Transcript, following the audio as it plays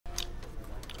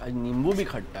आज नींबू भी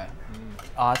खट्टा है।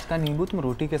 आज का नींबू तुम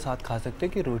रोटी के साथ खा सकते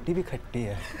हो कि रोटी भी खट्टी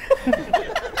है।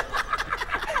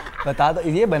 बता दो,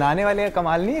 ये बनाने वाले का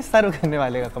कमाल नहीं, सर्व करने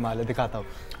वाले का कमाल है। दिखाता हूँ।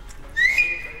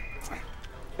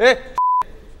 ए,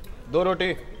 2 रोटी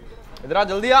इधर आ,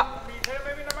 जल्दी आ।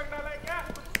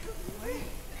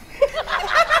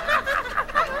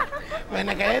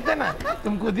 मैंने कहे थे ना,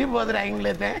 तुम खुद ही बहुत रैंक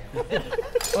लेते हैं।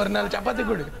 और नल चपाती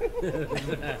गुड़।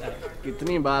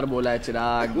 कितनी बार बोला है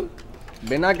चिराग,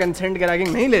 बिना कंसेंट के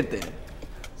रैगिंग नहीं लेते।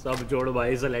 सब जोड़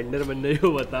भाई, सिलेंडर बनने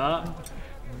को बता।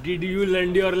 Did you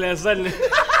learn your lesson?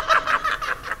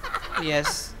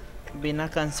 Yes, बिना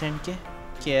कंसेंट के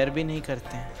केयर भी नहीं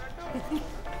करते हैं।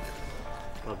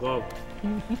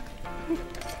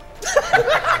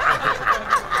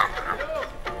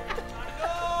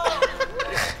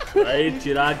 भाई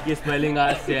चिराग की स्पेलिंग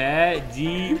आज से है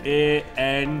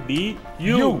GANDU।